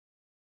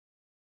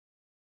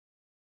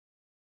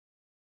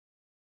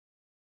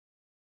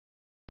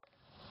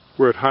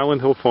We're at Highland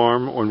Hill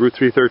Farm on Route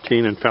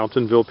 313 in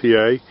Fountainville,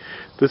 PA.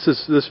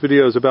 This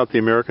video is about the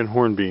American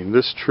hornbeam.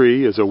 This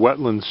tree is a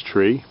wetlands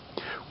tree.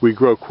 We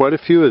grow quite a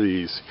few of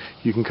these.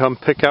 You can come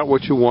pick out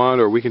what you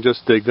want, or we can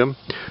just dig them.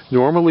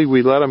 Normally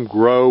we let them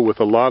grow with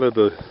a lot of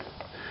the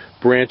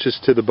branches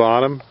to the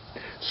bottom.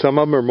 Some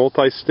of them are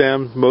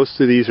multi-stem.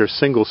 Most of these are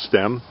single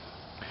stem.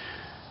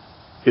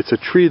 It's a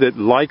tree that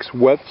likes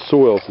wet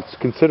soils. It's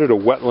considered a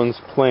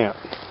wetlands plant.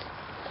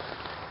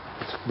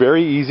 It's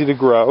very easy to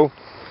grow.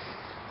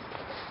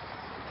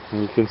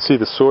 And you can see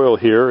the soil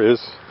here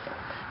is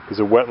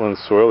a wetland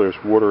soil.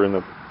 There's water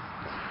in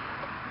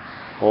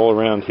all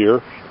around here.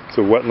 It's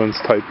a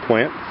wetlands type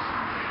plant.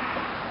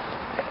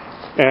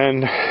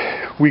 And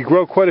we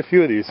grow quite a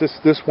few of these.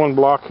 This one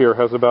block here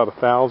has about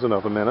 1,000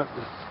 of them in it.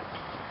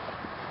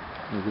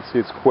 You can see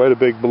it's quite a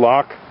big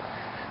block.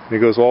 And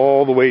it goes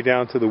all the way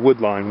down to the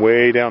wood line,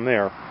 way down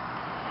there.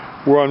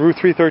 We're on Route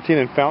 313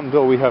 in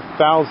Fountainville. We have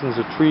thousands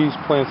of trees,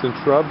 plants, and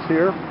shrubs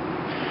here.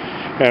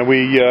 And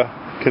we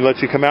can let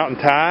you come out and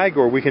tag,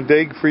 or we can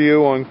dig for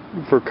you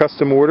for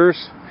custom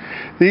orders.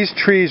 These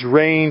trees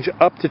range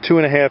up to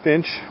 2.5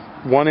 inch,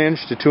 1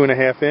 inch to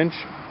 2.5 inch.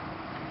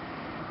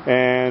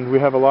 And we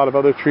have a lot of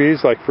other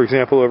trees, like for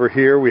example over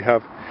here we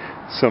have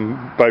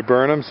some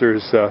viburnums.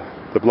 There's the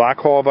black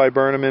haw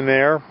viburnum in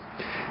there,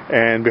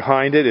 and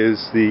behind it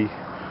is the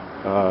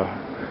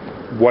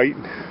white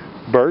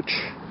birch.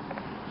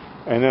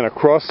 And then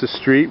across the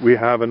street we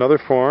have another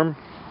farm,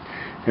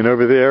 and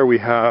over there we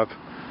have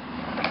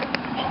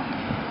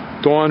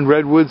dawn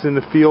redwoods in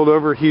the field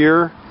over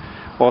here,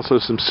 also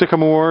some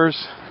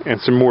sycamores and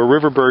some more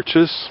river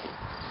birches.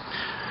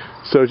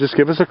 So just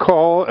give us a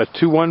call at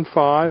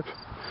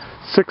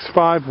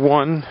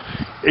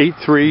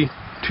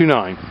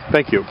 215-651-8329.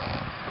 Thank you.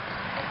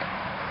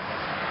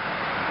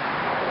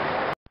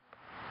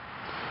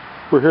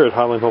 We're here at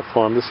Highland Hill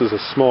Farm. This is a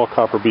small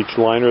copper beech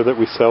liner that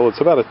we sell.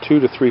 It's about a 2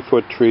 to 3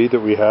 foot tree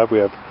that we have. We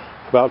have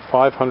about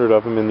 500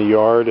 of them in the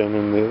yard and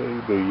in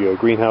the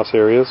greenhouse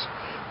areas.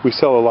 We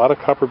sell a lot of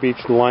copper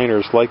beech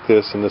liners like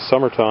this in the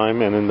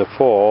summertime and in the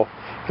fall,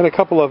 and a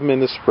couple of them in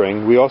the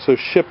spring. We also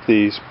ship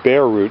these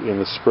bare root in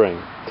the spring.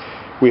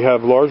 We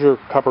have larger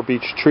copper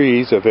beech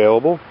trees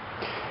available.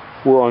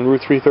 We're on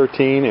Route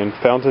 313 in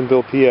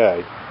Fountainville,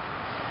 PA.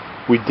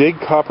 We dig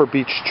copper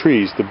beech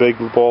trees, the big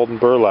bald and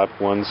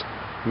burlap ones,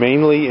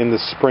 mainly in the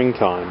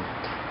springtime.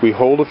 We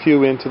hold a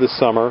few into the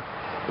summer,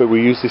 but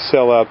we usually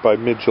sell out by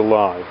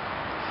mid-July.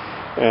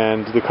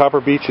 And the copper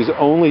beech is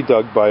only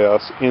dug by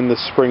us in the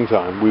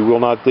springtime. We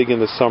will not dig in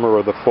the summer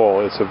or the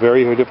fall. It's a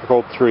very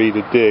difficult tree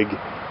to dig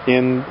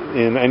in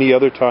any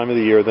other time of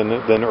the year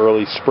than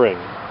early spring.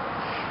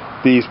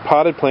 These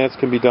potted plants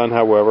can be done,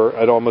 however,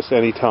 at almost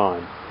any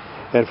time.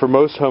 And for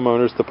most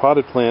homeowners, the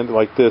potted plant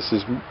like this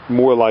is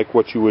more like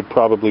what you would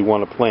probably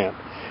want to plant.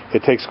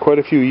 It takes quite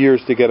a few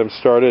years to get them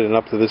started and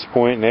up to this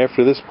point, and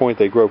after this point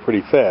they grow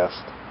pretty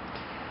fast.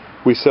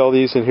 We sell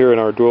these here in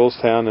our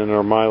Doylestown and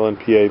our Milan,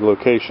 PA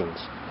locations.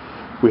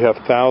 We have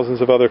thousands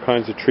of other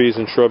kinds of trees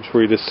and shrubs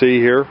for you to see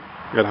here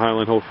at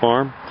Highland Hill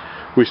Farm.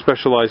 We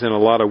specialize in a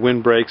lot of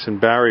windbreaks and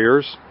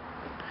barriers,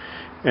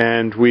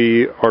 and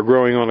we are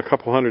growing on a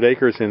couple hundred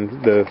acres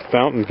in the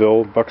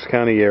Fountainville, Bucks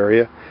County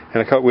area,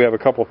 and we have a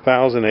couple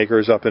thousand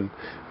acres up in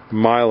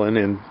Milan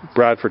in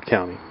Bradford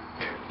County.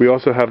 We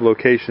also have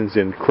locations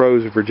in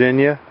Crows,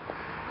 Virginia,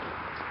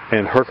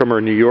 and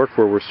Herkimer, New York,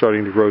 where we're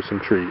starting to grow some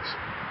trees.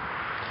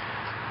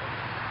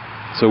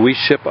 So we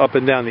ship up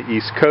and down the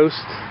East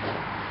Coast,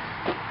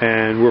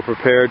 and we're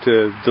prepared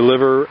to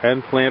deliver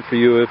and plant for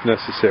you if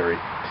necessary.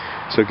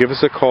 So give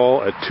us a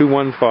call at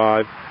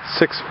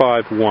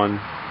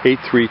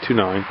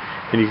 215-651-8329,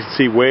 and you can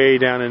see way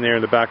down in there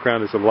in the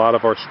background is a lot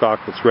of our stock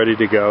that's ready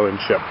to go and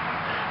ship.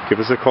 Give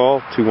us a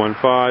call,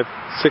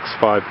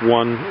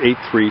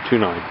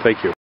 215-651-8329.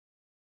 Thank you.